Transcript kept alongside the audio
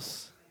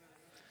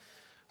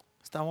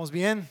¿Estamos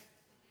bien?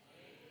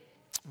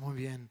 Muy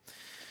bien.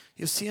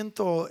 Yo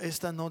siento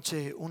esta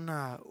noche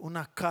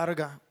una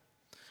carga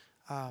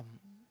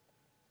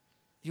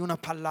y una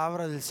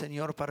palabra del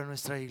Señor para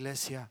nuestra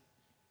iglesia.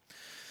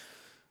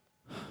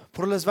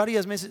 Por los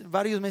varios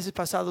meses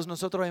pasados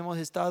nosotros hemos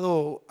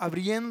estado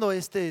abriendo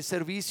este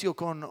servicio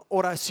con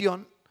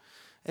oración.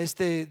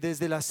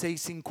 Desde las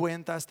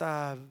 6:50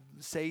 hasta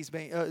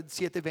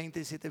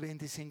 7:20,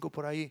 7:25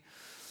 por ahí.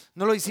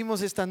 No lo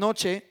hicimos esta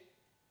noche,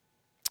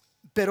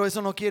 pero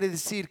eso no quiere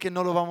decir que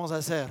no lo vamos a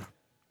hacer.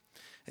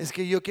 Es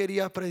que yo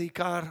quería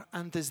predicar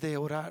antes de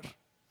orar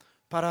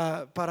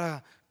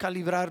para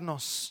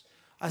calibrarnos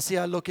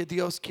hacia lo que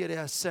Dios quiere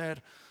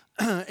hacer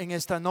en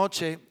esta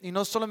noche. Y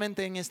no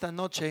solamente en esta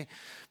noche,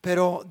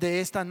 pero de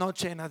esta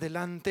noche en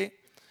adelante.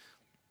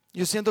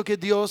 Yo siento que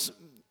Dios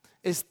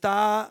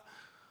está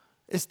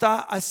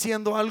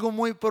haciendo algo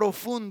muy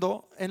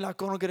profundo en la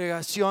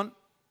congregación.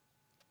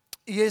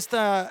 Y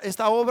esta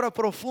obra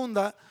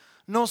profunda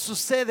no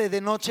sucede de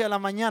noche a la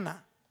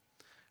mañana,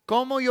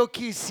 como yo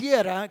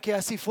quisiera que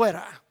así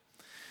fuera,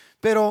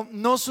 pero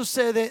no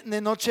sucede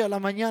de noche a la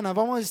mañana.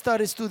 Vamos a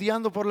estar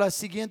estudiando por las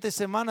siguientes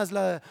semanas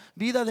la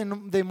vida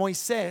de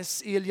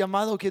Moisés y el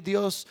llamado que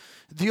Dios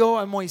dio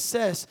a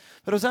Moisés.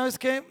 Pero ¿sabes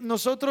qué?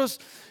 Nosotros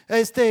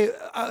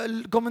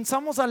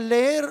comenzamos a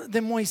leer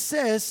de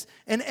Moisés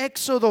en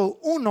Éxodo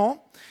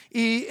 1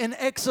 y en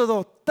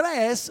Éxodo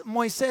 3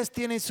 Moisés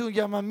tiene su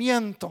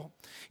llamamiento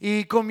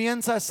y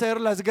comienza a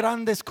hacer las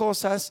grandes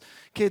cosas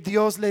que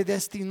Dios le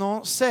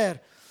destinó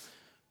ser.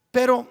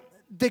 Pero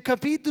de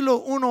capítulo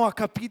 1 a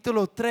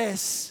capítulo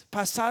 3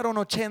 pasaron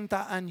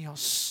 80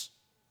 años.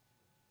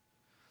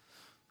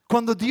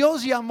 Cuando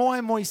Dios llamó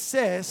a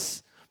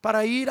Moisés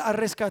para ir a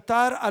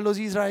rescatar a los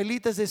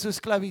israelitas de su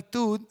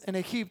esclavitud en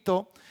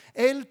Egipto,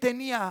 él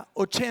tenía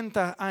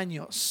 80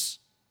 años.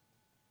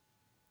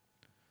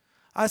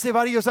 Hace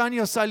varios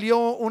años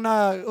salió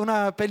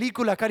una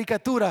película,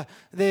 caricatura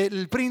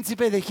del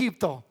príncipe de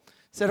Egipto.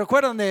 ¿Se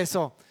recuerdan de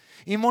eso?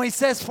 Y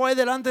Moisés fue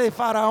delante de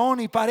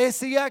Faraón y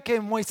parecía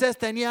que Moisés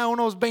tenía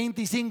unos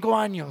 25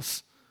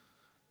 años.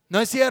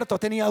 No es cierto,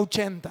 tenía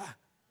 80.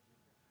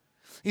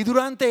 Y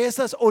durante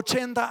esos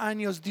 80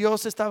 años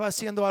Dios estaba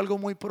haciendo algo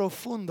muy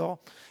profundo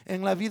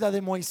en la vida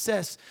de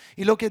Moisés.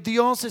 Y lo que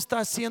Dios está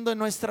haciendo en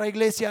nuestra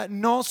iglesia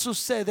no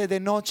sucede de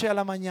noche a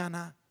la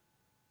mañana.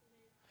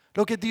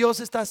 Lo que Dios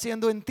está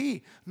haciendo en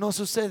ti no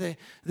sucede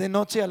de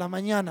noche a la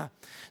mañana.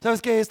 Sabes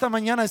que esta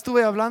mañana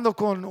estuve hablando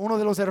con uno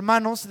de los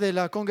hermanos de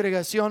la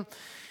congregación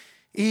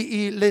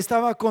y le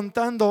estaba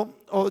contando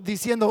o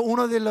diciendo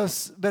uno de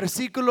los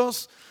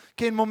versículos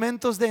que en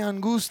momentos de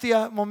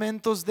angustia,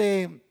 momentos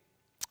de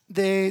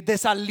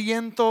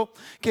desaliento,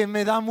 que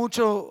me da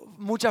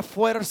mucha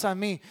fuerza a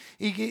mí,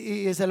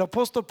 y es el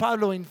apóstol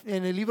Pablo en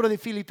el libro de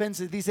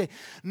Filipenses, dice: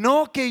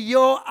 no que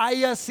yo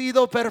haya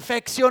sido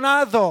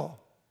perfeccionado,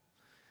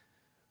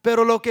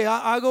 pero lo que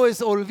hago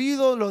es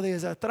olvido lo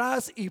de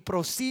atrás y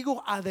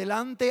prosigo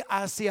adelante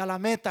hacia la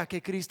meta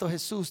que Cristo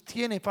Jesús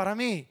tiene para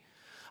mí.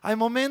 Hay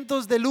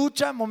momentos de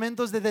lucha,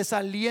 momentos de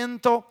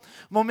desaliento,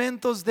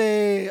 momentos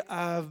de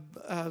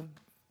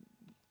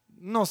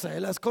no sé,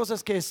 las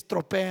cosas que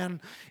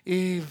estropean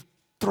y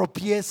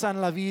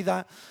tropiezan la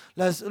vida,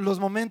 los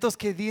momentos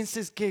que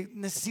dices que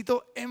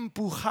necesito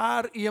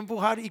empujar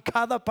y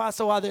cada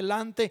paso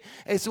adelante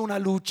es una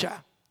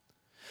lucha.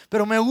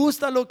 Pero me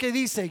gusta lo que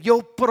dice: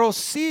 yo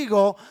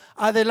prosigo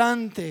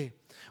adelante,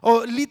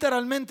 o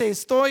literalmente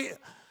estoy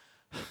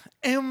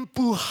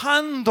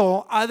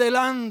empujando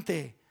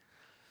adelante.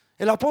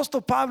 El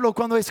apóstol Pablo,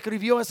 cuando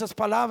escribió esas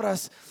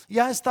palabras,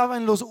 ya estaba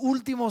en los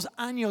últimos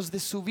años de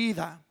su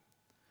vida.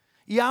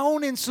 Y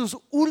aún en sus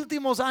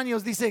últimos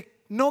años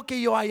dice: no que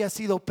yo haya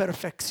sido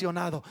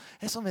perfeccionado.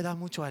 Eso me da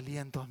mucho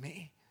aliento a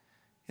mí.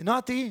 ¿No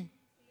a ti?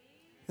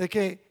 De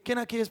que, ¿quién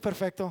aquí es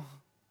perfecto?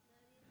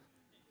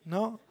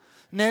 ¿No?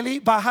 Nelly,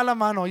 baja la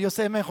mano, yo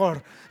sé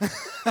mejor.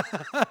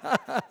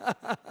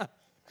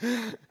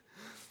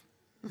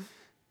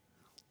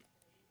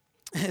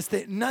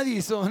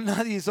 Nadie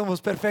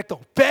somos perfectos,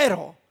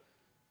 pero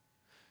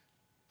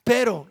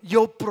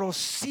yo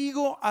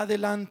prosigo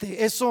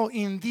adelante. Eso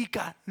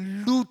indica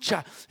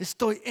lucha.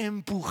 Estoy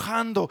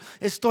empujando.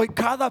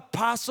 Cada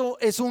paso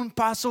es un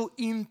paso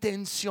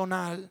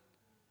intencional.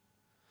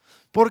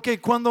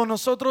 Porque cuando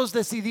nosotros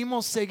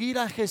decidimos seguir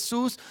a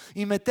Jesús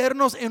y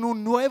meternos en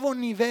un nuevo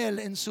nivel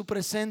en su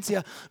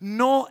presencia,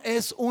 no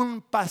es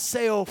un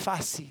paseo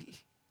fácil.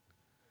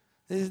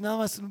 Es nada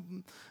más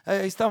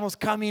estamos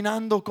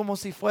caminando como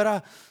si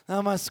fuera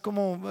nada más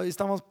como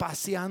estamos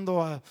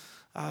paseando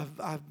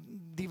a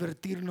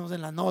divertirnos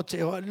en la noche.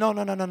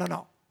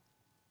 No.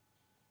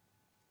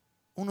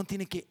 Uno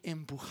tiene que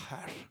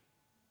empujar.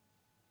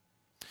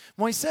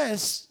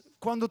 Moisés,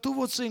 cuando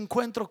tuvo su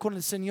encuentro con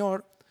el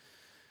Señor,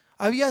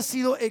 había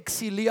sido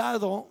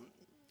exiliado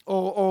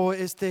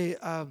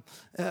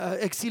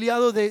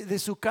exiliado de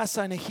su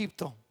casa en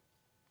Egipto.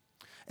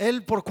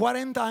 Él por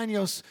 40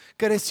 años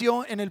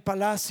creció en el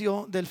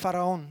palacio del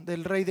faraón,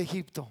 del rey de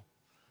Egipto.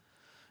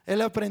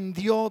 Él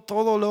aprendió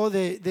todo lo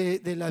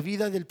de la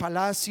vida del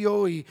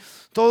palacio y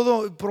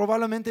todo.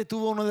 Probablemente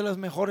tuvo una de las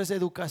mejores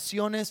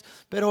educaciones,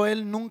 pero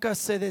él nunca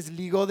se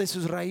desligó de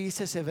sus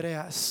raíces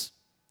hebreas.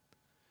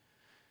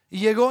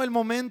 Y llegó el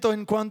momento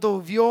en cuanto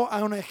vio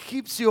a un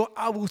egipcio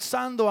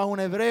abusando a un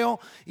hebreo,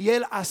 y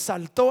él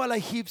asaltó al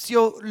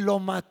egipcio, lo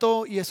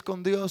mató y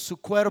escondió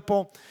su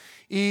cuerpo.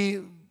 Y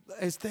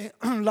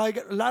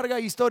larga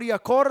historia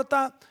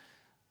corta,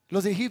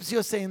 los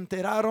egipcios se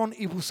enteraron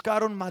y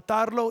buscaron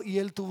matarlo, y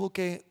él tuvo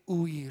que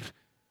huir.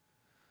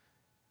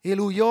 Él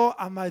huyó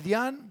a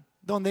Madián,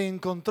 donde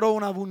encontró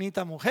una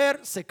bonita mujer,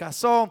 se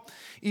casó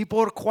y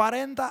por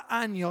 40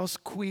 años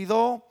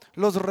cuidó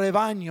los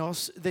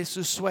rebaños de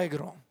su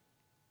suegro.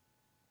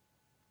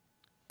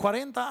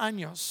 40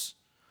 años,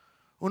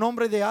 un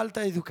hombre de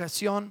alta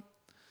educación,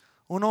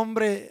 un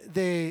hombre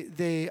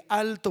de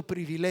alto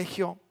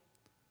privilegio,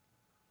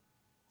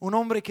 un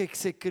hombre que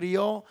se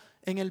crió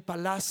en el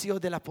palacio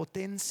de la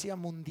potencia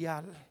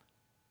mundial.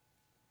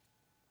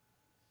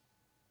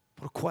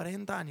 Por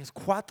 40 años,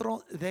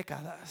 4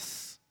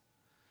 décadas,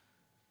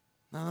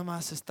 nada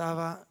más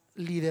estaba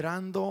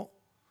liderando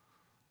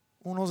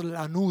unos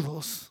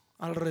lanudos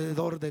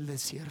alrededor del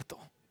desierto.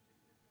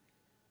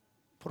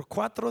 Por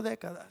 4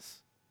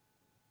 décadas.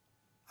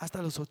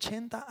 Hasta los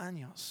 80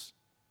 años.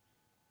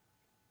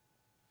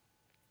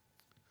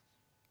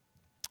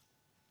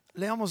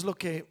 Leamos lo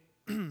que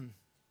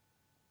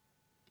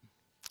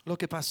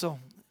pasó.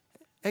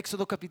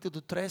 Éxodo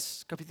capítulo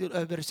 3,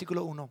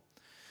 versículo 1.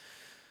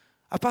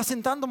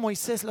 Apacentando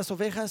Moisés las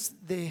ovejas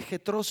de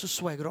Jetro su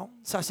suegro,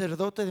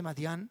 sacerdote de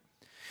Madián,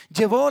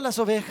 llevó las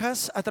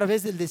ovejas a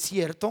través del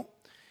desierto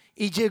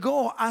y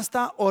llegó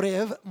hasta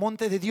Horeb,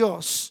 monte de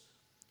Dios.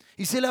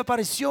 Y se le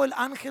apareció el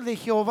ángel de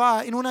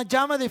Jehová en una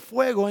llama de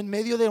fuego en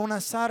medio de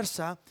una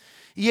zarza.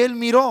 Y él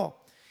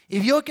miró y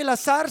vio que la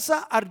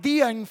zarza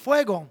ardía en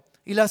fuego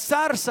y la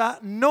zarza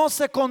no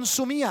se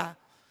consumía.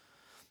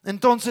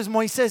 Entonces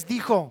Moisés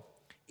dijo: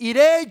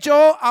 iré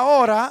yo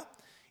ahora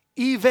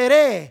y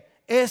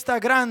veré esta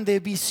grande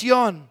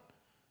visión.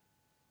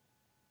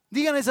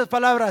 Digan esas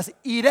palabras: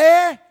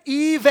 iré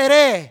y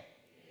veré.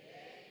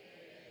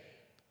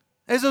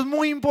 Eso es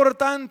muy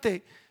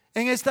importante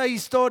en esta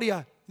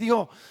historia.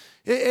 Dijo,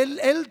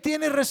 él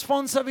tiene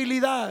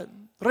responsabilidad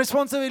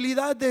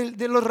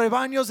de los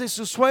rebaños de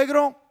su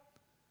suegro.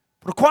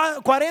 Por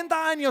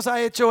 40 años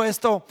ha hecho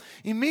esto.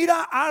 Y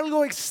mira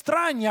algo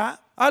extraño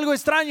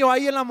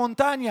ahí en la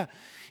montaña.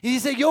 Y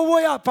dice: yo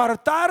voy a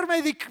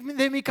apartarme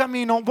de mi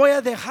camino, voy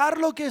a dejar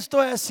lo que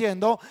estoy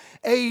haciendo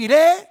e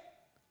iré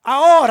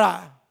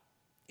ahora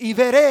y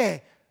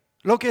veré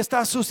lo que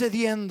está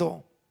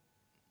sucediendo.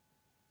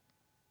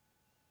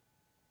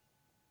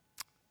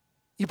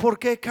 ¿Y por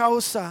qué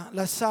causa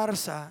la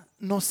zarza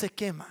no se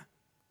quema?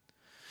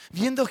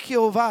 Viendo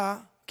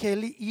Jehová que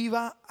él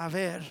iba a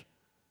ver,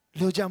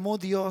 lo llamó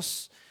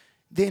Dios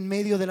de en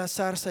medio de la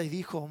zarza y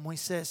dijo: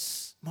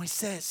 Moisés,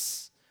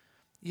 Moisés.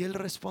 Y él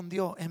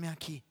respondió: heme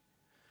aquí.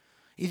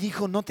 Y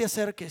dijo: no te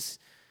acerques,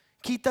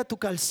 quita tu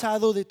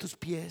calzado de tus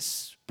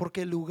pies,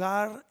 porque el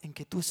lugar en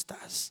que tú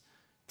estás,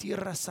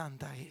 tierra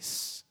santa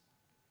es.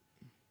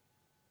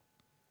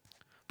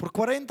 Por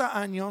 40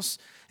 años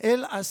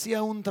él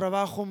hacía un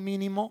trabajo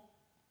mínimo,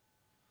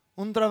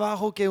 un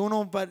trabajo que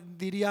uno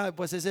diría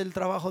pues es el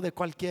trabajo de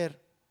cualquier.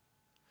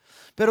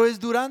 Pero es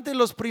durante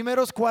los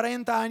primeros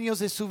 40 años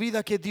de su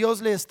vida que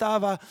Dios le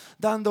estaba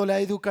dando la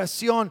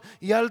educación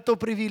y alto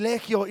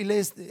privilegio.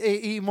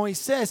 Y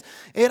Moisés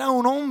era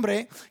un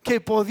hombre que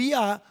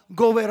podía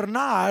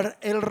gobernar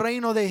el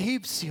reino de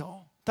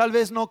Egipcio. Tal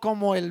vez no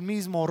como el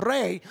mismo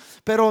rey,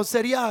 pero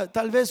sería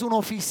tal vez un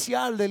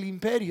oficial del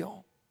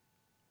imperio.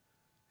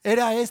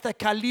 Era este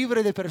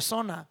calibre de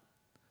persona.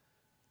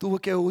 Tuvo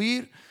que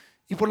huir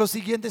y por los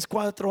siguientes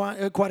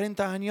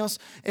 40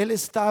 años él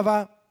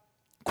estaba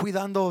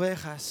cuidando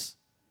ovejas.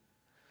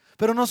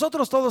 Pero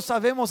nosotros todos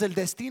sabemos el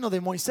destino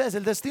de Moisés.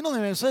 El destino de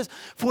Moisés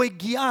fue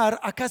guiar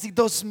a casi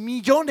 2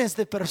 millones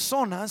de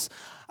personas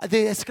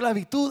de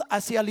esclavitud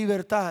hacia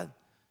libertad.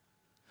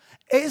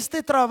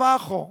 Este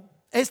trabajo,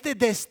 este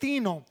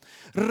destino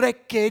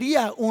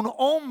requería un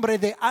hombre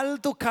de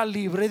alto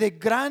calibre, de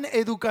gran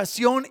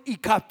educación y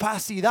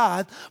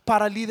capacidad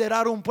para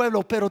liderar un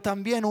pueblo, pero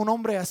también un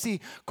hombre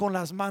así con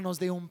las manos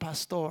de un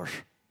pastor.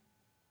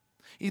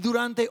 Y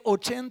durante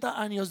 80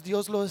 años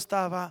Dios lo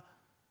estaba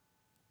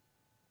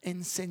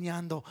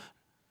enseñando.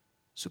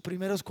 Sus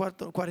primeros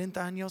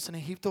 40 años en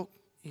Egipto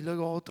y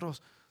luego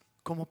otros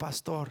como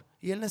pastor.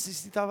 Y él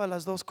necesitaba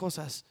las dos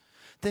cosas.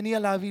 Tenía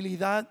la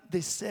habilidad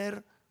de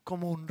ser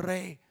como un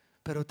rey,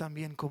 pero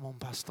también como un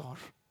pastor.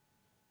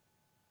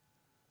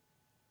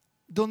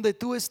 Donde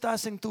tú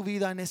estás en tu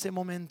vida en ese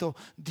momento,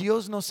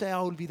 Dios no se ha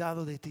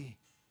olvidado de ti.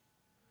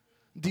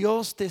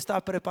 Dios te está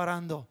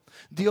preparando.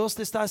 Dios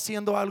te está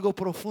haciendo algo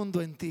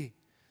profundo en ti.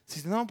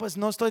 Si no, pues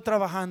no estoy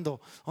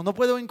trabajando, o no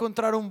puedo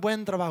encontrar un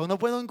buen trabajo, no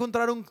puedo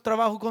encontrar un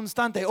trabajo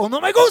constante, o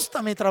no me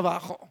gusta mi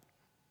trabajo.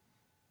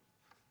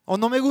 O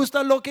no me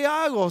gusta lo que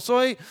hago,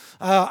 soy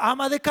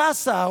ama de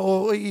casa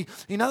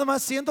y nada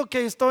más siento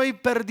que estoy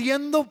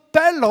perdiendo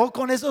pelo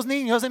con esos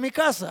niños en mi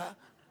casa.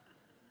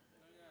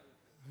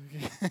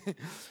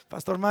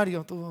 Pastor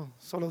Mario, tú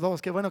solo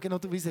 2, qué bueno que no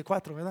tuviste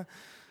 4, ¿verdad?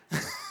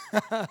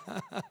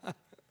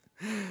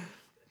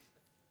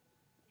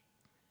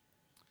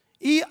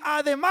 Y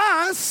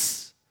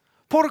además,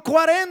 por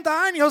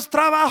 40 años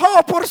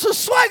trabajó por sus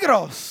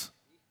suegros.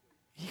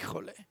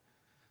 Híjole,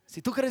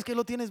 si tú crees que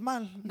lo tienes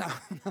mal, no.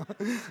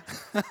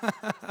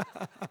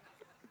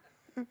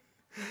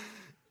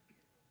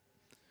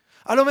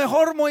 A lo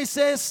mejor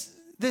Moisés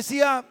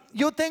decía,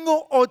 yo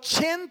tengo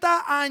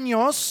 80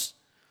 años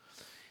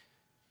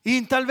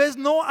y tal vez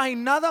no hay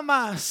nada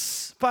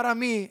más para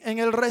mí en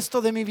el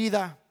resto de mi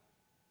vida.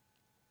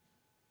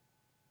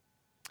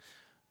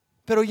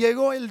 Pero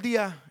llegó el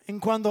día en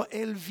cuando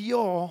él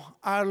vio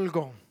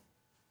algo.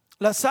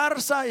 La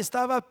zarza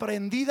estaba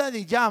prendida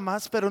de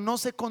llamas, pero no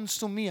se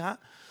consumía.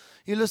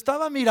 Y lo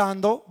estaba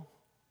mirando.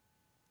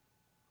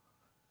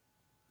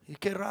 Y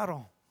qué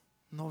raro,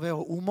 no veo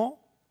humo,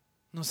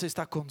 no se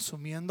está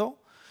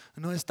consumiendo,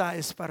 no está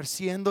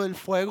esparciendo el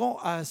fuego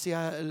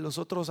hacia los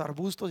otros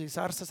arbustos y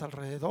zarzas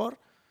alrededor.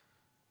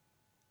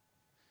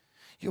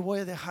 Yo voy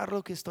a dejar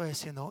lo que estoy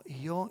haciendo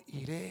y yo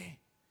iré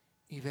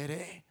y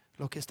veré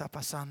lo que está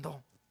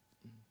pasando.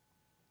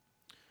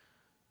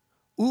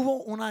 Hubo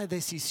una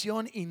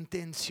decisión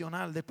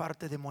intencional de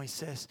parte de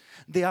Moisés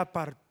de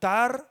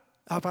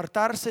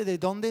apartarse de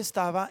donde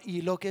estaba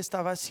y lo que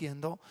estaba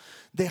haciendo,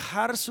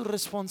 dejar su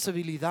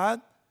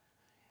responsabilidad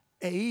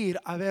e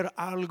ir a ver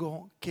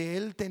algo que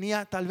él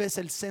tenía, tal vez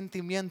el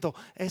sentimiento,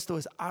 esto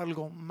es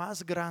algo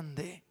más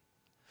grande.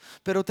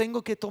 Pero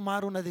tengo que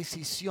tomar una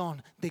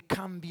decisión de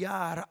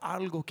cambiar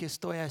algo que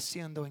estoy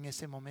haciendo en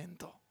ese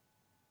momento.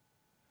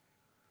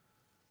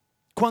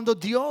 Cuando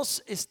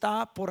Dios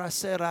está por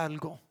hacer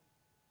algo,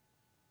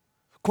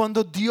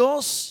 cuando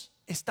Dios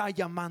está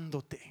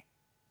llamándote,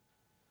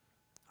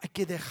 hay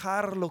que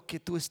dejar lo que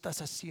tú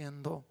estás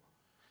haciendo,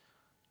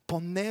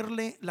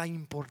 ponerle la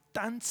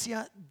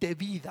importancia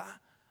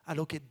debida a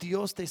lo que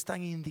Dios te está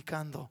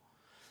indicando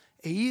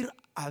e ir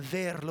a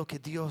ver lo que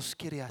Dios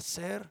quiere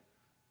hacer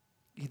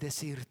y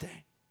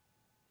decirte.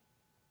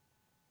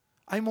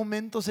 Hay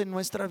momentos en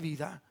nuestra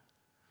vida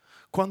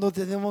cuando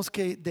tenemos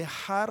que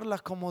dejar la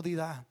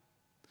comodidad,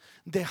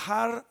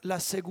 dejar la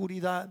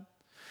seguridad,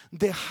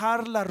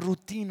 dejar la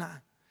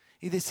rutina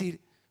y decir,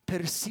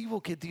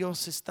 percibo que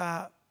Dios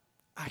está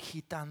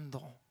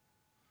agitando,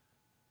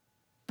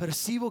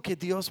 percibo que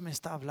Dios me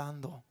está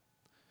hablando,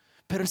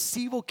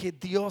 percibo que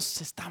Dios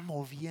se está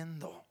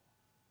moviendo,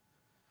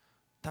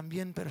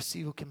 también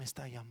percibo que me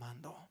está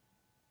llamando.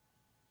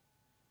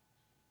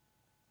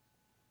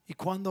 Y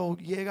cuando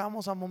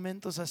llegamos a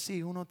momentos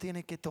así, uno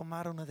tiene que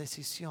tomar una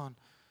decisión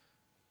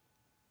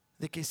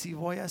de que si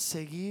voy a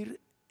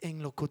seguir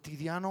en lo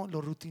cotidiano,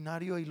 lo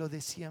rutinario y lo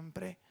de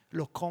siempre,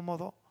 lo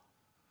cómodo,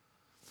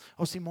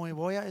 o si me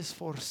voy a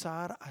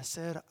esforzar a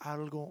hacer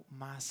algo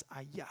más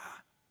allá.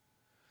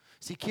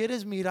 Si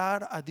quieres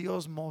mirar a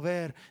Dios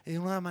mover de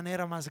una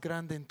manera más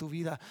grande en tu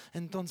vida,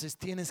 entonces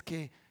tienes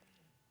que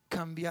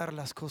cambiar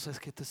las cosas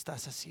que tú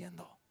estás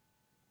haciendo.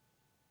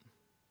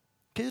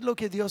 ¿Qué es lo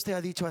que Dios te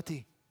ha dicho a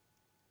ti?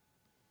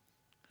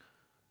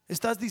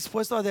 ¿Estás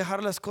dispuesto a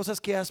dejar las cosas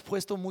que has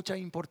puesto mucha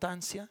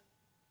importancia?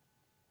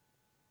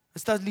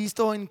 ¿Estás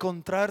listo a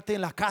encontrarte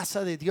en la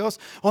casa de Dios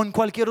o en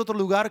cualquier otro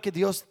lugar que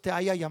Dios te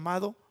haya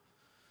llamado?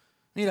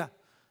 Mira,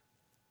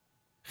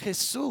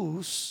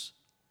 Jesús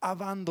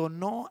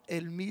abandonó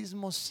el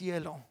mismo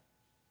cielo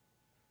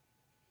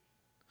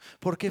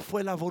porque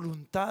fue la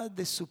voluntad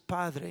de su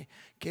Padre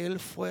que Él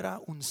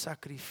fuera un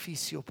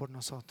sacrificio por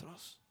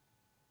nosotros.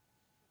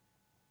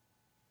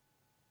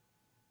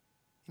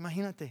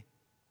 Imagínate,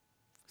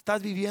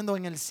 estás viviendo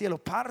en el cielo,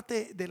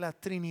 parte de la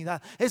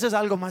Trinidad. Eso es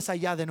algo más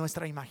allá de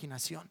nuestra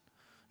imaginación.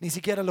 Ni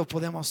siquiera lo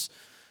podemos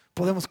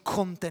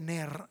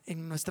contener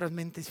en nuestras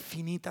mentes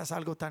finitas,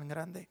 algo tan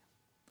grande.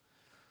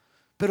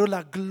 Pero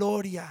la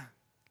gloria,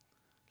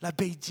 la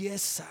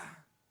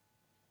belleza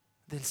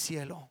del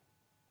cielo.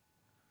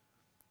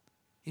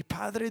 Y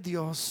Padre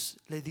Dios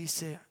le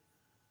dice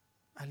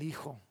al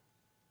Hijo,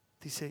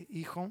 dice,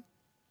 Hijo,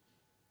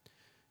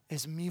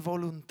 es mi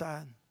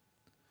voluntad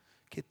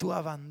que tú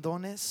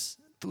abandones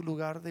tu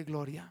lugar de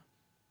gloria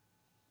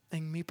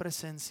en mi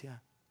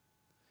presencia,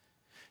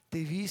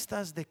 te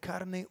vistas de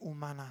carne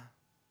humana,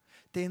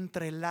 te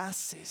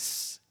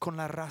entrelaces con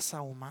la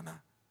raza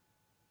humana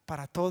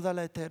para toda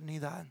la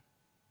eternidad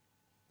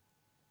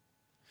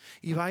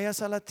y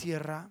vayas a la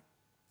tierra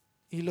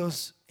y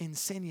los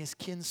enseñes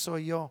quién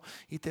soy yo,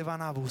 y te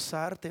van a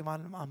abusar, te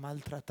van a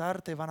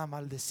maltratar, te van a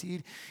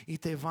maldecir y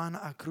te van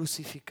a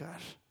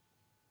crucificar.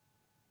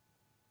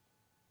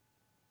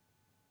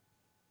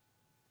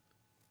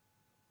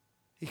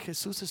 Y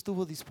Jesús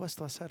estuvo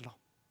dispuesto a hacerlo.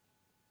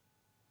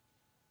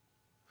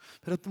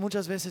 Pero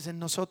muchas veces en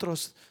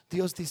nosotros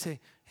Dios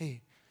dice,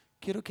 hey,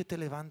 quiero que te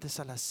levantes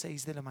a las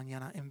 6 de la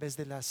mañana en vez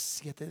de las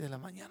 7 de la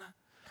mañana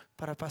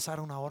para pasar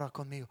una hora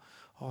conmigo.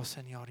 Oh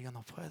Señor, yo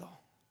no puedo.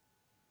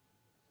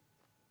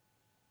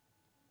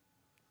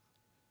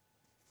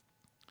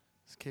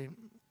 Es que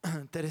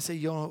Teresa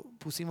y yo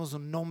pusimos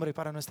un nombre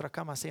para nuestra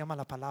cama, se llama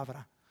la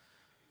palabra.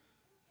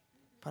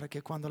 Para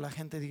que cuando la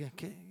gente diga,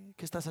 ¿qué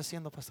estás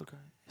haciendo, pastor?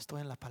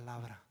 Estoy en la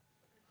palabra.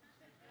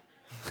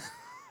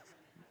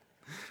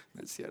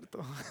 No es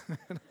cierto.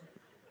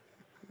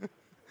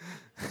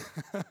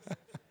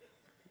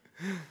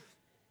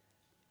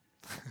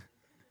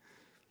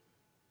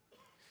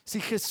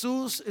 Si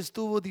Jesús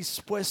estuvo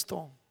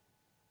dispuesto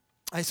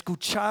a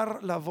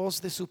escuchar la voz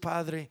de su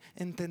Padre,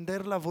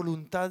 entender la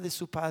voluntad de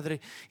su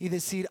Padre y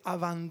decir,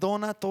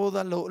 abandona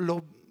todo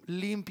lo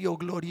limpio,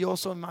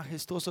 glorioso y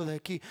majestuoso de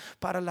aquí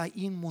para la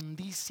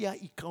inmundicia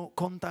y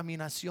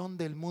contaminación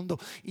del mundo,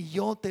 y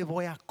yo te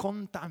voy a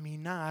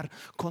contaminar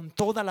con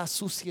toda la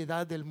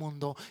suciedad del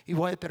mundo y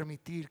voy a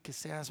permitir que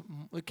seas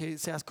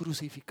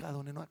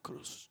crucificado en una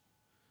cruz.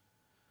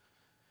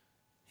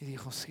 Y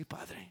dijo, sí,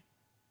 Padre,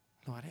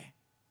 lo haré.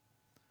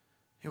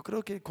 Yo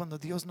creo que cuando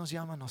Dios nos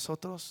llama a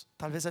nosotros,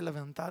 tal vez a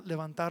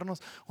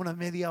levantarnos una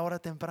media hora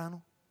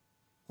temprano,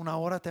 una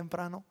hora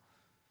temprano,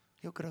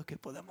 yo creo que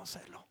podemos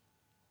hacerlo.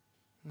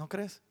 ¿No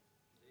crees?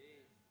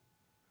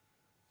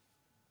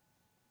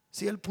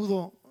 Si Él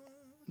pudo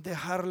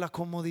dejar la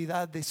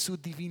comodidad de su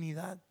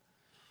divinidad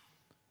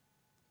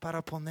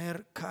para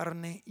poner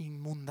carne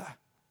inmunda,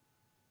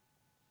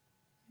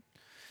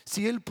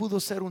 si Él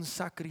pudo ser un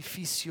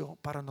sacrificio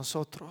para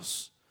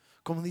nosotros,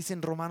 como dice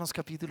en Romanos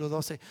capítulo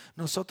 12,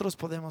 nosotros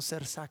podemos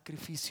ser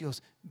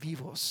sacrificios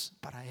vivos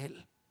para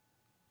Él.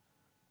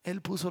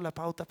 Él puso la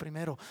pauta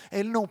primero.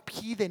 Él no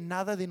pide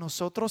nada de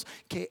nosotros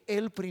que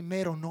Él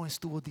primero no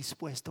estuvo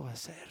dispuesto a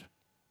hacer.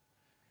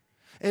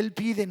 Él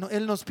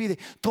nos pide,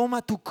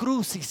 toma tu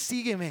cruz y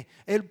sígueme.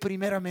 Él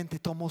primeramente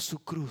tomó su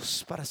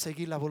cruz para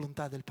seguir la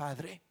voluntad del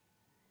Padre.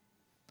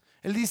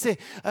 Él dice,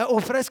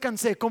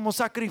 ofrézcanse como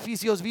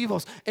sacrificios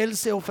vivos. Él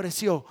se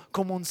ofreció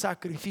como un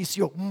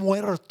sacrificio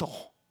muerto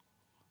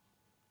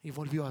y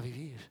volvió a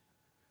vivir.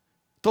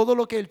 Todo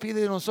lo que Él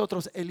pide de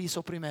nosotros, Él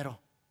hizo primero.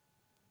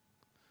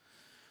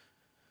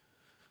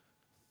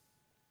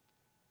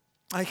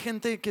 Hay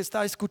gente que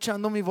está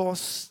escuchando mi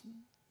voz,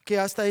 que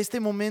hasta este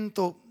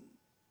momento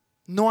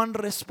no han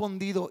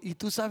respondido, y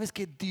tú sabes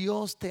que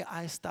Dios te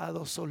ha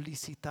estado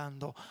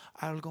solicitando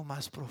algo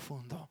más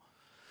profundo.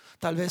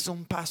 Tal vez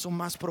un paso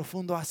más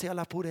profundo hacia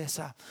la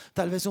pureza,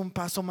 tal vez un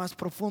paso más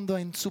profundo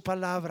en su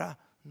palabra,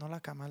 no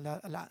la cama,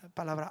 la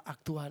palabra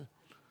actual.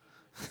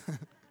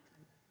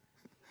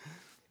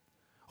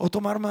 O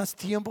tomar más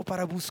tiempo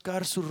para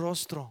buscar su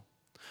rostro,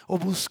 o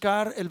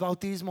buscar el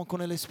bautismo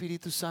con el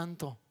Espíritu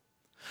Santo,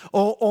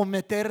 o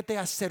meterte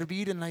a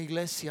servir en la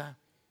iglesia,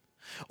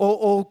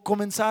 o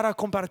comenzar a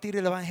compartir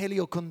el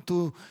evangelio con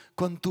tu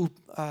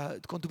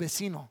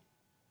vecino.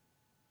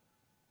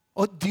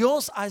 O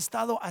Dios ha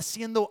estado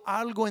haciendo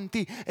algo en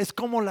ti. Es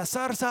como la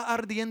zarza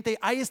ardiente,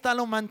 ahí está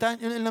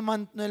en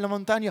la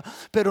montaña,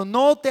 pero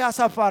no te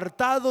has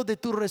apartado de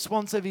tu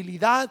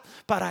responsabilidad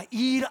para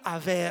ir a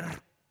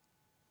ver.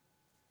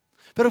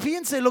 Pero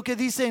fíjense lo que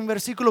dice en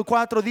versículo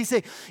 4,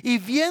 dice, y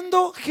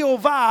viendo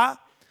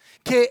Jehová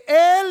que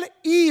él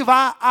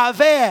iba a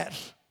ver,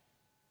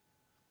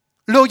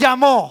 lo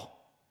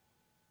llamó.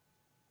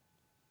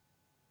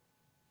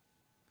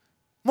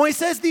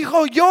 Moisés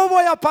dijo, yo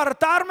voy a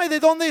apartarme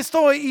de donde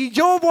estoy y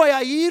yo voy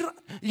a ir,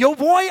 yo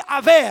voy a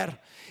ver.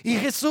 Y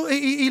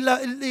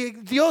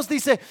Dios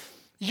dice,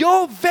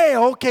 yo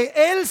veo que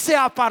él se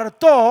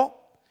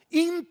apartó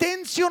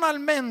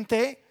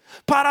intencionalmente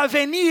para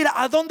venir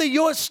a donde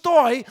yo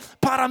estoy,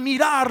 para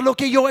mirar lo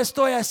que yo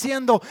estoy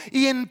haciendo.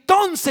 Y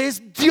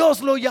entonces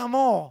Dios lo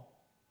llamó.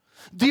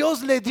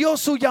 Dios le dio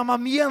su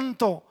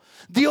llamamiento.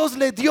 Dios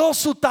le dio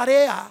su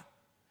tarea.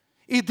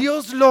 Y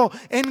Dios lo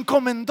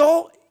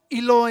encomendó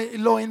y lo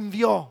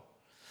envió.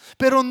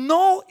 Pero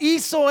no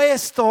hizo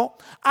esto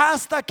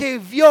hasta que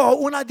vio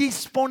una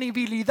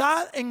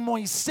disponibilidad en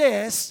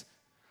Moisés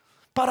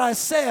para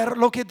hacer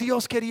lo que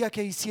Dios quería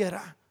que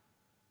hiciera.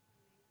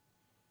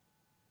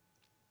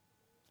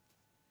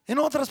 En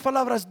otras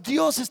palabras,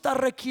 Dios está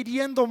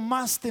requiriendo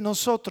más de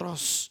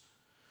nosotros.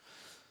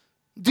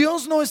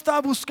 Dios no está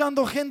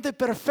buscando gente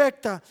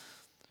perfecta,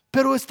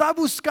 pero está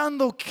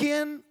buscando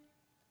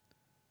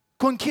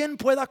con quien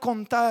pueda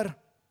contar.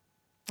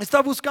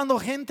 Está buscando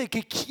gente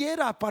que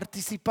quiera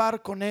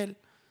participar con Él.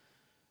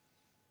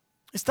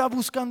 Está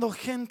buscando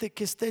gente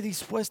que esté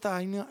dispuesta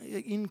a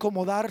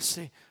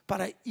incomodarse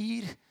para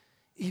ir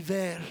y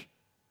ver.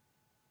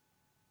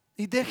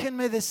 Y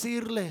déjenme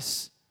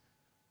decirles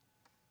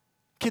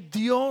que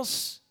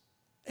Dios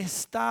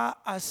está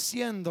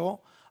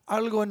haciendo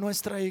algo en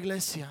nuestra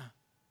iglesia.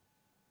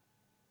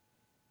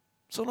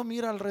 Solo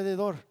mira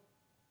alrededor.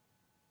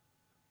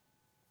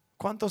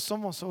 ¿Cuántos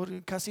somos?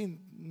 Casi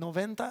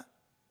 90.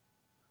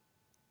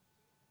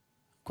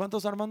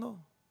 ¿Cuántos,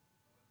 Armando?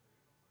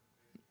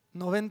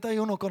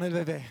 91 con el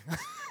bebé.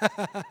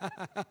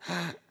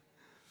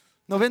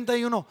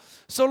 91.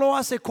 Solo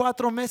hace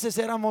 4 meses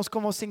éramos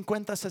como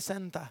 50,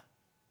 60.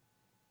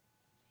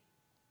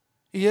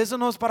 Y eso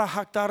no es para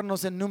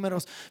jactarnos en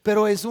números,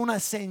 pero es una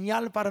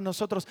señal para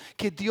nosotros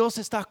que Dios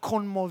está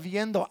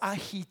conmoviendo,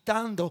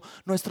 agitando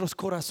nuestros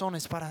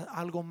corazones para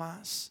algo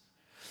más.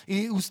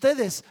 Y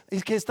ustedes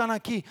que están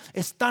aquí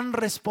están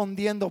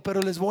respondiendo,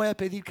 pero les voy a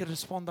pedir que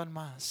respondan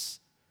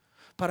más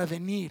para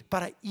venir,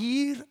 para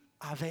ir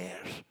a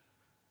ver.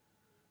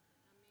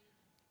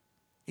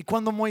 Y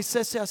cuando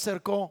Moisés se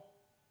acercó,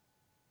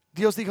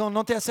 Dios dijo: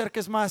 no te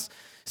acerques más,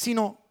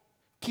 sino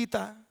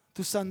quita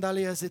tus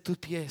sandalias de tus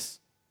pies.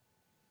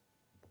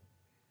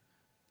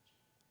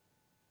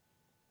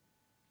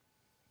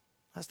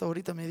 Hasta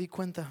ahorita me di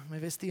cuenta, me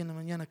vestí en la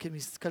mañana, que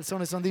mis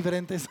calzones son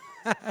diferentes.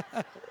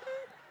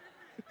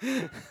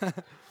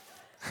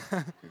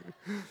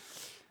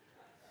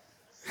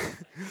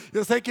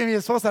 Yo sé que mi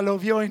esposa lo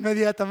vio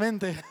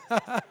inmediatamente.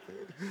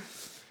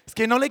 Es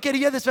que no le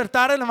quería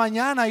despertar en la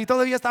mañana y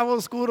todavía estaba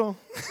oscuro.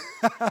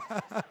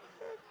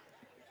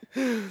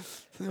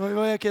 Me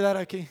voy a quedar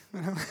aquí.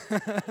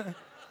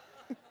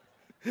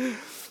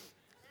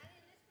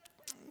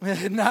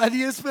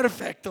 Nadie es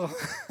perfecto.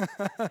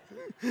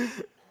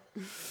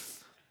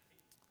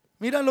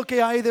 Mira lo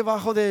que hay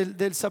debajo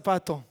del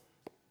zapato.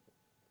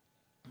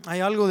 Hay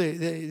algo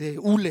de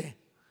hule.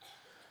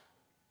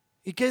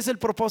 ¿Y qué es el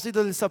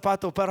propósito del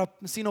zapato?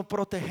 Sino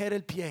proteger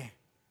el pie.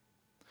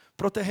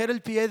 Proteger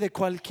el pie de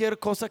cualquier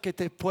cosa que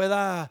te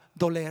pueda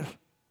doler.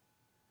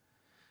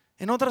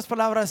 En otras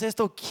palabras,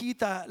 esto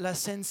quita la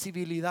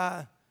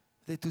sensibilidad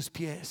de tus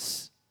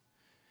pies.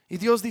 Y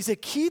Dios dice: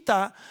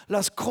 quita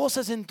las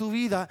cosas en tu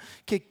vida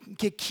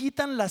que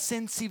quitan la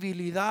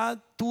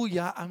sensibilidad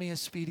tuya a mi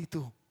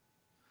espíritu.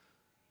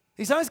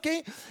 ¿Y sabes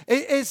qué?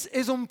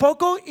 Es un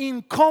poco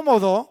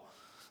incómodo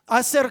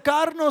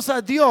acercarnos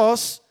a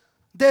Dios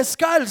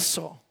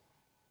descalzo.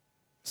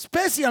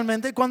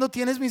 Especialmente cuando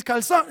tienes mis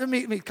calzones,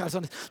 mis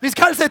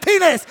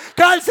calcetines.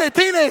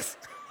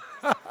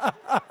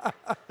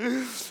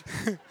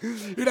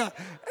 Mira,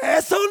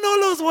 eso no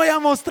los voy a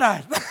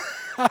mostrar.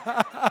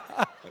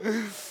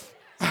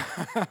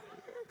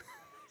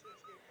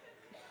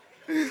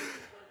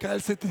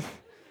 Calcetín.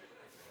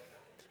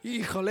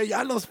 Híjole,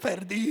 ya los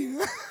perdí.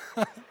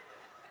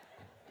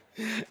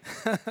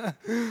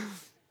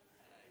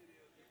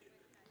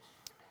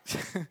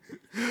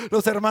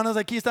 Los hermanos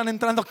aquí están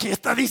entrando. ¿Qué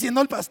está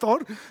diciendo el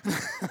pastor?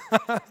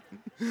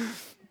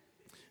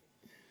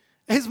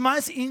 Es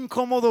más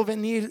incómodo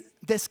venir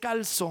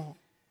descalzo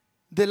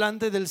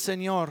delante del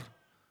Señor.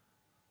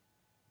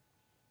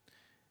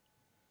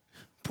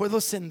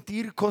 Puedo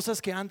sentir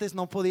cosas que antes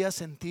no podía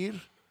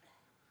sentir.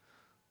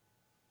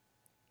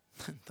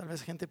 Tal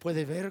vez gente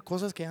puede ver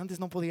cosas que antes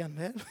no podían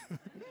ver.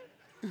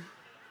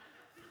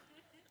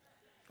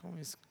 Como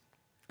mis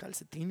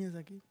calcetines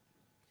aquí.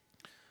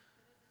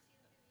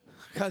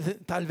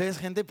 Tal vez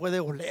gente puede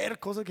oler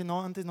cosas que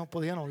antes no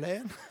podían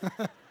oler.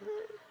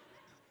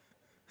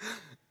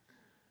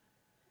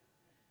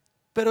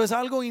 Pero es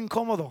algo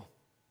incómodo.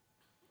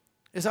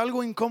 Es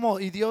algo incómodo.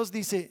 Y Dios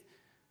dice: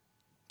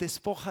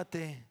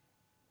 despójate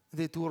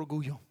de tu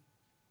orgullo.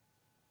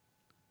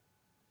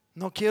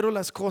 No quiero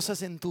las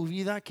cosas en tu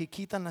vida que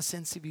quitan la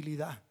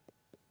sensibilidad.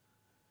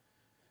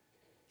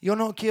 Yo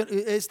no quiero.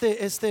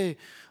 Este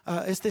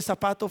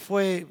zapato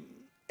fue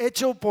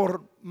hecho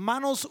por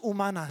manos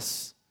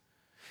humanas.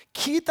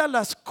 Quita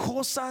las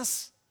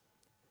cosas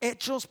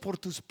hechas por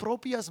tus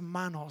propias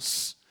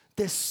manos.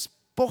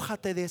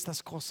 Despójate de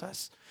estas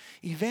cosas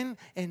y ven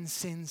en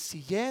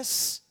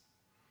sencillez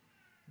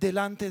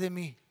delante de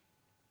mí.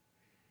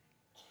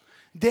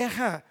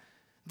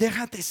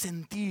 Déjate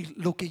sentir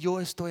lo que yo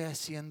estoy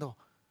haciendo.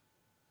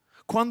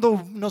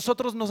 Cuando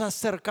nosotros nos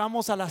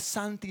acercamos a la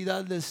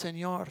santidad del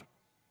Señor,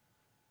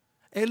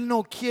 Él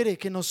no quiere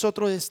que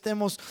nosotros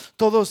estemos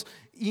todos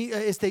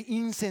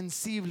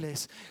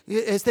insensibles,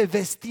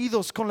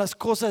 vestidos con las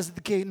cosas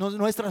que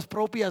nuestras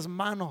propias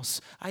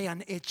manos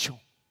hayan hecho.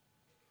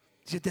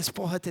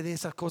 Despójate de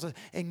esas cosas.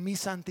 En mi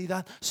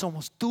santidad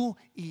somos tú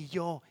y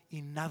yo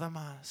y nada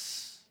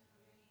más.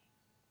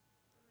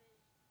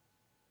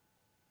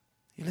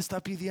 Él está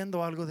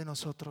pidiendo algo de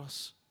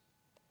nosotros.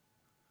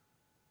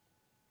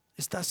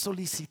 Está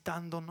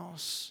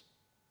solicitándonos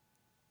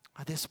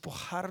a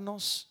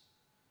despojarnos,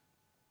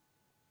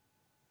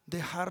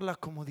 dejar la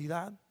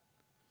comodidad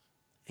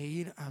e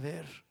ir a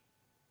ver.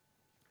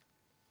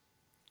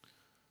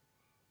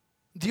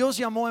 Dios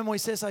llamó a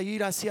Moisés a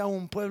ir hacia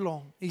un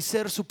pueblo y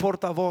ser su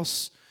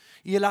portavoz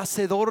y el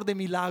hacedor de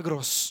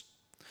milagros.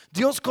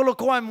 Dios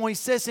colocó a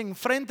Moisés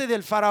enfrente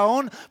del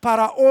faraón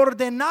para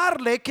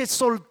ordenarle que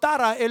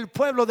soltara el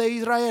pueblo de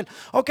Israel.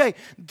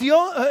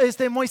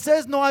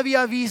 Moisés no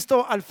había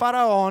visto al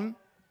faraón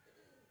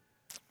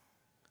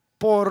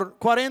por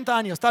 40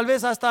 años. Tal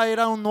vez hasta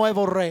era un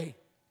nuevo rey.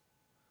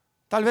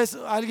 Tal vez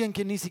alguien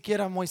que ni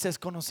siquiera Moisés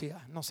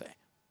conocía, no sé.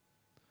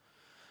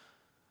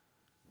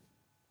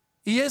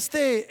 Y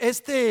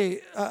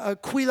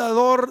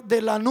cuidador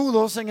de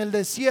lanudos en el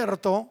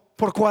desierto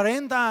por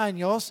 40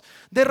 años,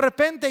 de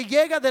repente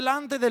llega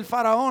delante del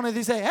faraón y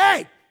dice: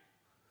 ¡hey!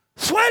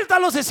 ¡Suelta a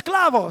los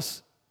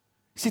esclavos!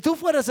 Si tú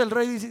fueras el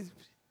rey, dices: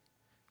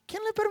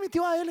 ¿quién le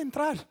permitió a él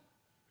entrar?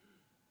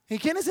 ¿Y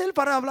quién es él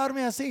para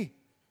hablarme así?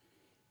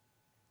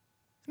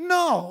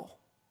 No.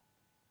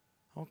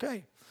 Ok.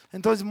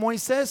 Entonces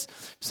Moisés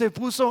se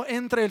puso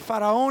entre el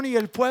faraón y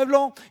el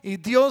pueblo y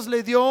Dios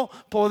le dio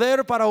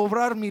poder para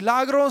obrar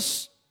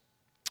milagros.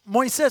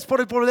 Moisés, por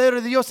el poder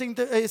de Dios,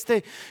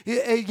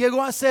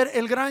 llegó a ser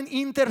el gran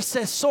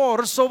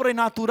intercesor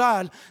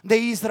sobrenatural de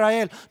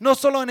Israel. No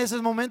solo en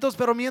esos momentos,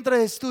 pero mientras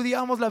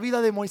estudiamos la vida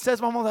de Moisés,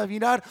 vamos a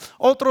mirar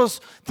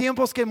otros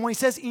tiempos que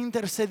Moisés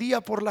intercedía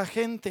por la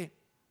gente.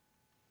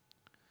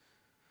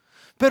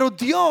 Pero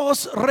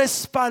Dios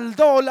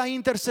respaldó la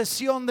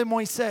intercesión de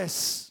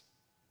Moisés.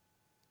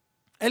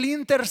 Él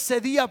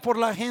intercedía por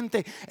la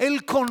gente.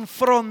 Él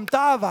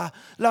confrontaba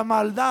la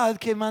maldad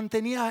que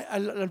mantenía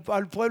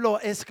al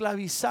pueblo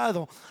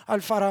esclavizado,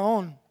 al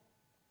faraón.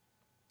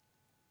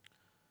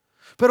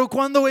 Pero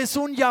cuando es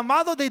un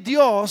llamado de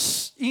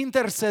Dios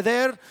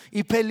interceder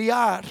y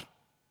pelear,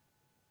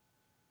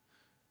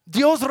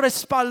 Dios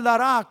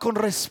respaldará con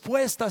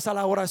respuestas a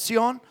la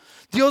oración.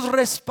 Dios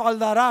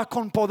respaldará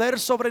con poder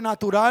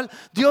sobrenatural.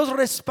 Dios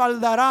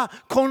respaldará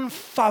con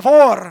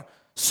favor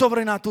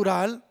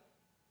sobrenatural.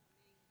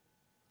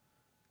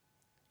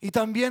 Y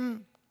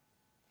también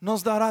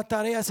nos dará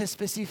tareas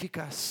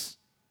específicas.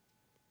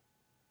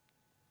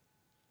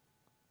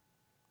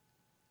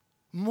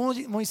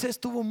 Moisés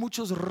tuvo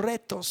muchos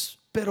retos,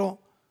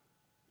 pero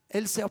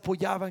él se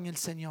apoyaba en el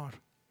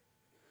Señor.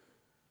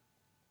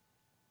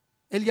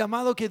 El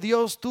llamado que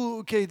Dios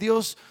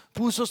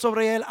puso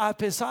sobre él, a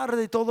pesar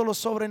de todo lo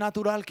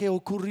sobrenatural que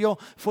ocurrió,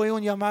 fue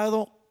un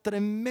llamado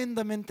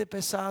tremendamente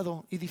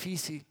pesado y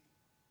difícil.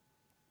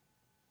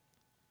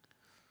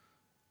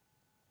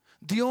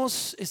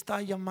 Dios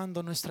está llamando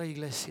a nuestra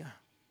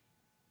iglesia.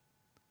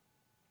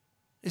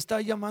 Está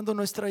llamando a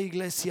nuestra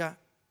iglesia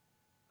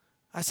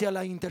hacia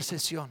la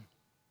intercesión.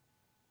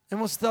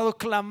 Hemos estado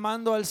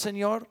clamando al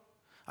Señor.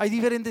 Hay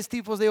diferentes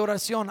tipos de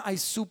oración. Hay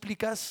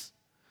súplicas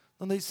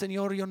donde dice: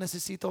 Señor, yo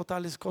necesito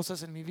tales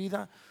cosas en mi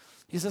vida,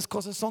 y esas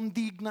cosas son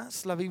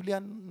dignas. La Biblia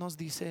nos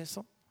dice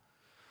eso.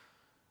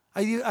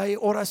 Hay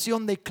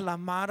oración de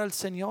clamar al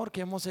Señor,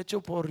 que hemos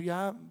hecho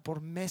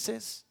por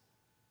meses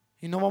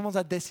y no vamos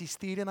a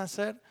desistir en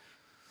hacer.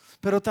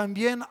 Pero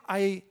también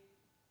hay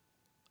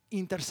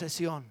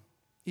intercesión.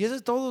 Y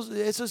todos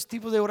esos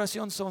tipos de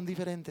oración son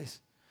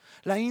diferentes.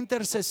 La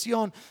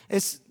intercesión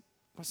es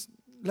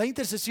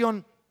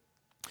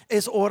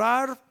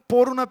orar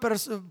por una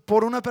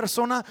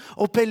persona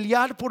o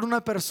pelear por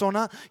una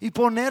persona y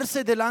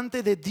ponerse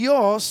delante de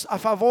Dios a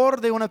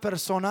favor de una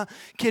persona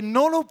que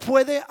no lo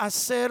puede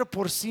hacer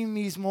por sí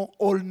mismo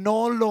o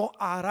no lo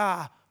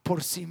hará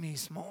por sí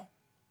mismo.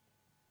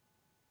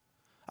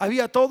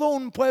 Había todo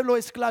un pueblo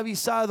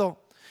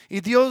esclavizado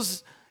y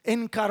Dios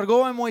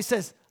encargó a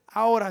Moisés: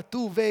 ahora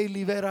tú ve y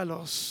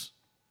libéralos.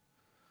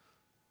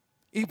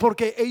 Y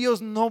porque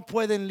ellos no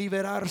pueden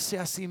liberarse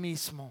a sí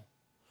mismos,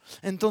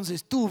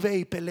 entonces tú ve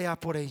y pelea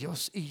por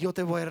ellos y yo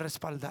te voy a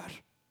respaldar.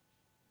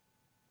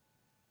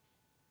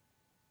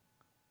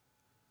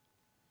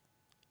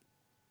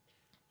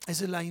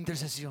 Esa es la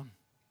intercesión.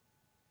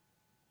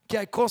 Que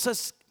hay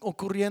cosas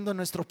ocurriendo en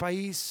nuestro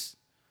país,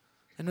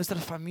 en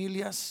nuestras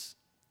familias,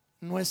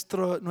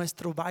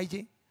 nuestro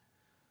valle,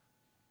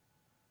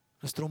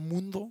 nuestro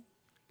mundo,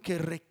 que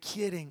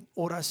requieren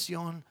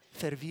oración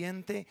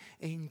ferviente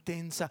e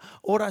intensa.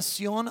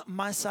 Oración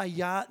más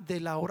allá de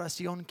la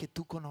oración que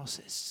tú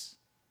conoces.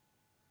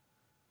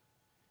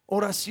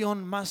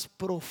 Oración más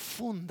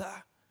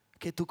profunda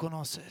que tú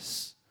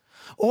conoces.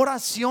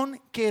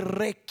 Oración que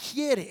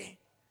requiere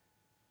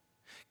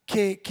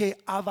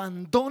que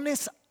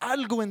abandones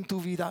algo en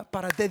tu vida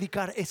para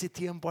dedicar ese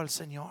tiempo al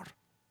Señor.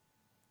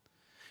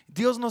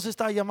 Dios nos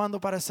está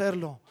llamando para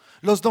hacerlo.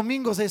 Los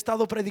domingos he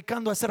estado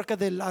predicando acerca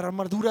de la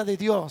armadura de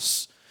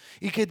Dios,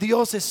 y que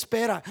Dios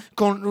espera,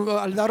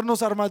 al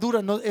darnos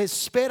armadura,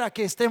 espera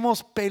que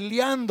estemos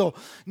peleando,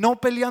 no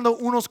peleando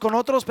unos con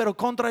otros, pero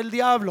contra el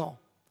diablo.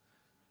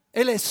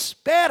 Él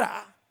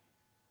espera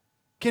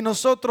que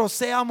nosotros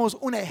seamos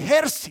un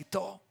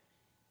ejército.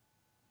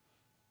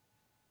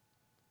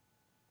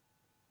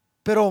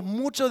 Pero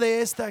mucho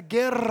de esta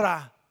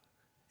guerra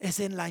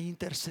es en la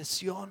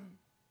intercesión.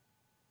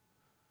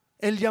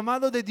 El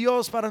llamado de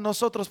Dios para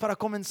nosotros, para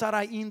comenzar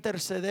a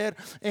interceder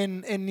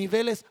en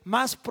niveles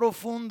más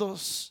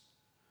profundos,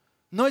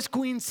 no es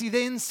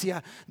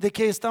coincidencia de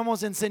que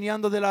estamos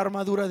enseñando de la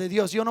armadura de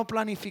Dios. Yo no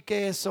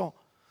planifiqué eso,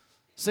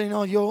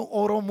 sino yo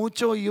oro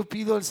mucho y yo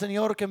pido al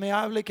Señor que me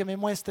hable, que me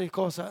muestre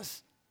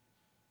cosas.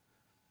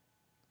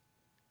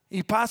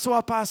 Y paso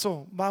a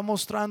paso va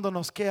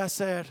mostrándonos qué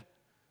hacer,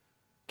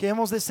 que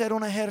hemos de ser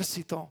un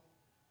ejército.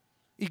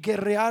 Y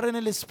guerrear en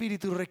el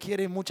Espíritu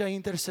requiere mucha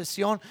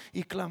intercesión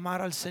y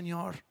clamar al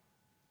Señor.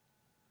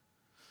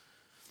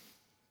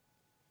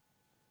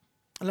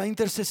 La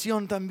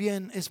intercesión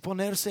también es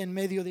ponerse en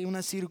medio de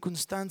una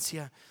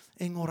circunstancia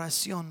en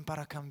oración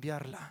para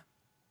cambiarla.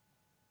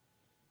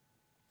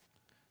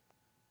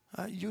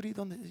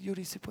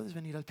 Yuri, si puedes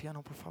venir al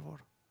piano, por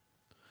favor.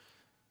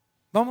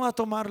 Vamos a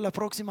tomar la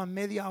próxima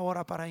media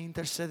hora para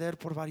interceder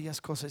por varias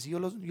cosas. Yo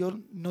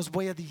nos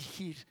voy a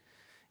dirigir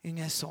en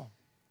eso.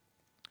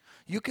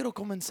 Yo quiero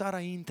comenzar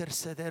a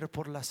interceder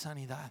por la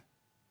sanidad,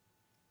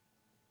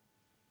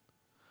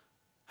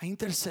 a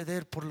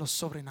interceder por lo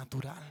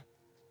sobrenatural,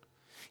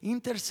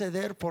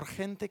 interceder por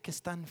gente que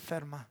está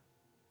enferma.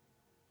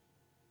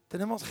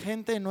 Tenemos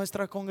gente en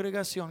nuestra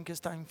congregación que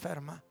está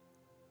enferma,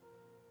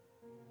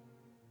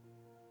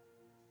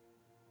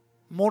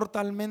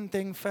 mortalmente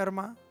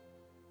enferma,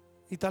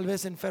 y tal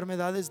vez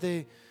enfermedades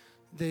de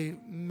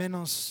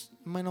menos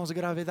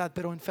gravedad,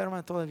 pero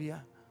enferma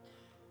todavía.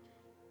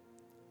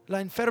 La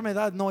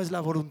enfermedad no es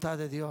la voluntad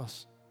de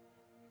Dios,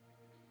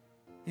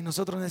 y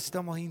nosotros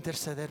necesitamos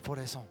interceder por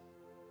eso.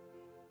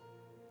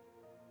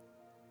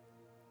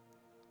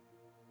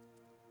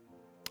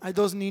 Hay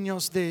dos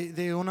niños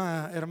de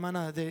una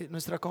hermana de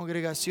nuestra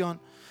congregación.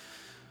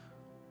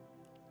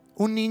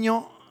 Un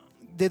niño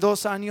de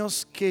 2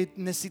 años que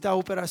necesita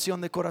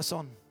operación de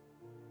corazón.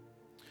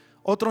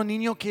 Otro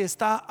niño que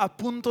está a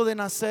punto de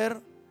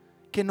nacer,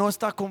 que no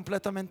está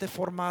completamente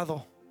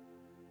formado.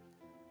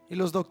 Y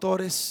los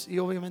doctores y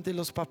obviamente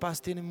los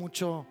papás tienen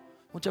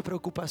mucha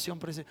preocupación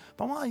por eso.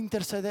 Vamos a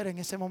interceder en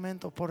ese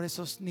momento por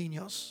esos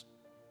niños.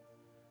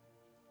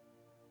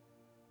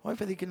 Voy a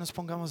pedir que nos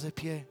pongamos de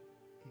pie.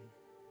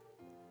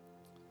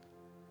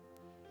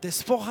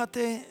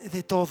 Despójate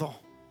de todo.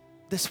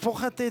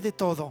 Despójate de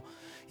todo.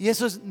 Y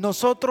eso es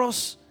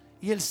nosotros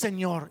y el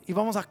Señor. Y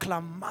vamos a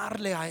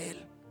clamarle a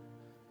Él.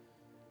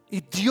 Y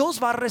Dios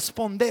va a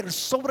responder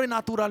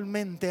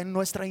sobrenaturalmente en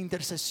nuestra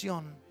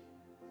intercesión.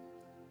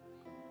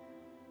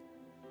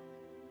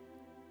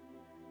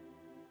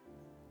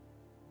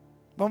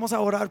 Vamos a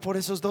orar por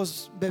esos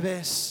 2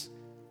 bebés.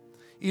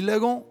 Y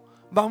luego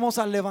vamos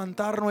a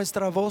levantar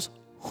nuestra voz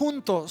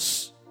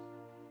juntos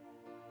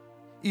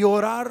y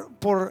orar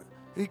por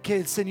que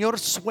el Señor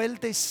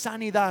suelte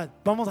sanidad.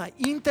 Vamos a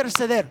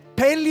interceder,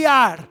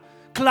 pelear,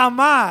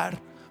 clamar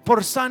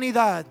por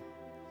sanidad.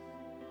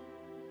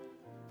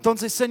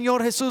 Entonces,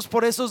 Señor Jesús,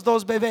 por esos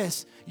 2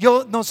 bebés,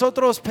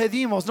 nosotros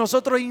pedimos,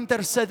 nosotros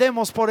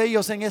intercedemos por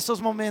ellos en estos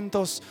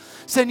momentos.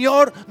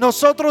 Señor,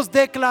 nosotros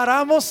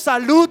declaramos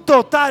salud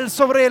total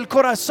sobre el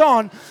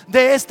corazón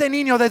de este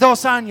niño de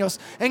 2 años,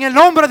 en el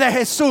nombre de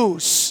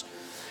Jesús.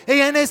 Y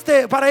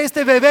para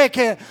este bebé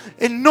que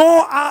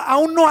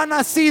aún no ha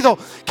nacido,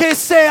 que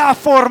sea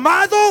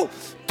formado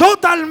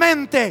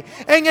totalmente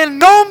en el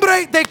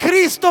nombre de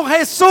Cristo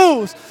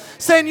Jesús.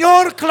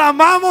 Señor,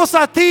 clamamos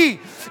a ti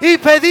y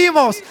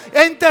pedimos,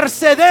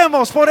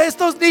 intercedemos por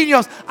estos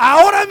niños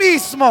ahora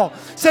mismo.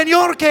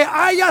 Señor, que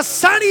haya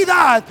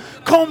sanidad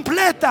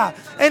completa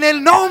en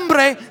el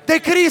nombre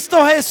de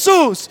Cristo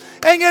Jesús.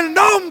 En el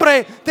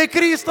nombre de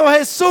Cristo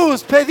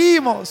Jesús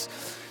pedimos,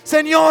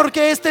 Señor,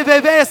 que este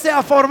bebé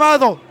sea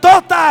formado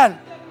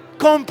total,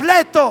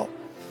 completo.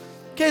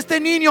 Que este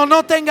niño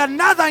no tenga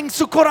nada en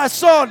su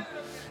corazón.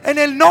 En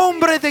el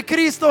nombre de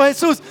Cristo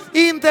Jesús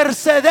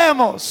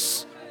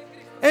intercedemos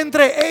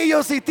entre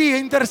ellos y ti,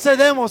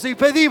 intercedemos y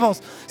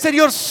pedimos,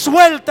 Señor,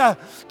 suelta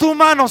tu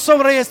mano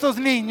sobre estos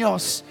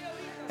niños.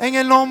 En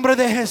el nombre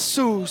de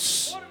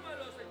Jesús.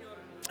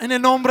 En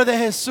el nombre de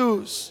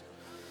Jesús.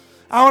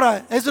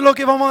 Ahora, eso es lo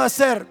que vamos a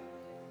hacer.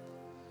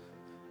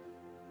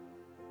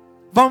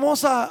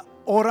 Vamos a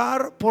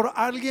orar por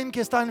alguien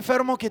que está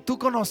enfermo que tú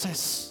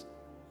conoces.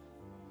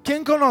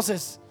 ¿Quién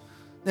conoces?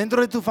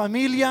 Dentro de tu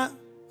familia,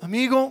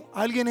 amigo,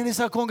 alguien en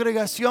esa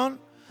congregación.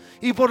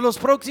 Y por los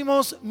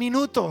próximos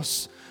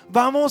minutos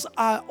vamos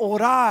a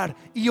orar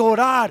y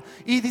orar.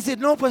 Y dice,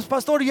 no, pues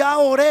pastor, ya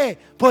oré.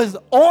 Pues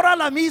ora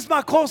la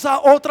misma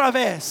cosa otra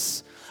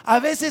vez. A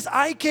veces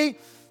hay que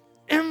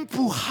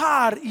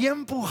empujar y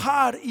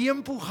empujar y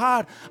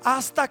empujar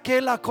hasta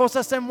que la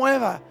cosa se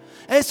mueva.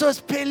 Eso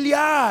es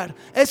pelear,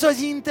 eso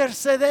es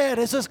interceder,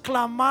 eso es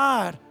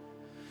clamar.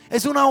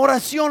 Es una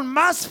oración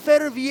más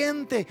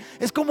ferviente.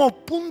 Es como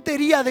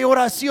puntería de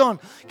oración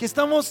que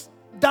estamos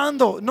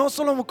dando, no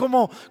solo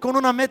como con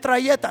una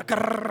metralleta.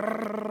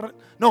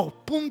 No,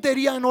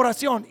 puntería en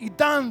oración y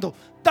dando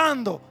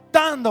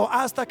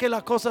hasta que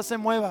la cosa se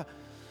mueva.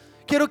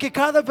 Quiero que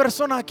cada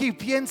persona aquí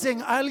piense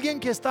en alguien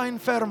que está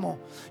enfermo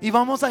y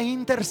vamos a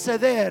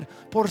interceder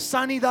por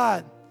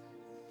sanidad.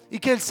 Y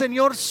que el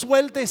Señor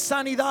suelte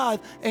sanidad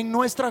en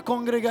nuestra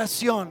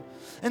congregación.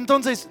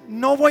 Entonces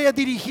no voy a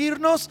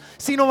dirigirnos,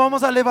 sino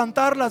vamos a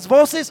levantar las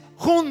voces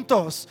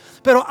juntos.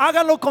 Pero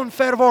hágalo con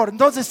fervor.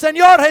 Entonces,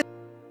 Señor Jesús,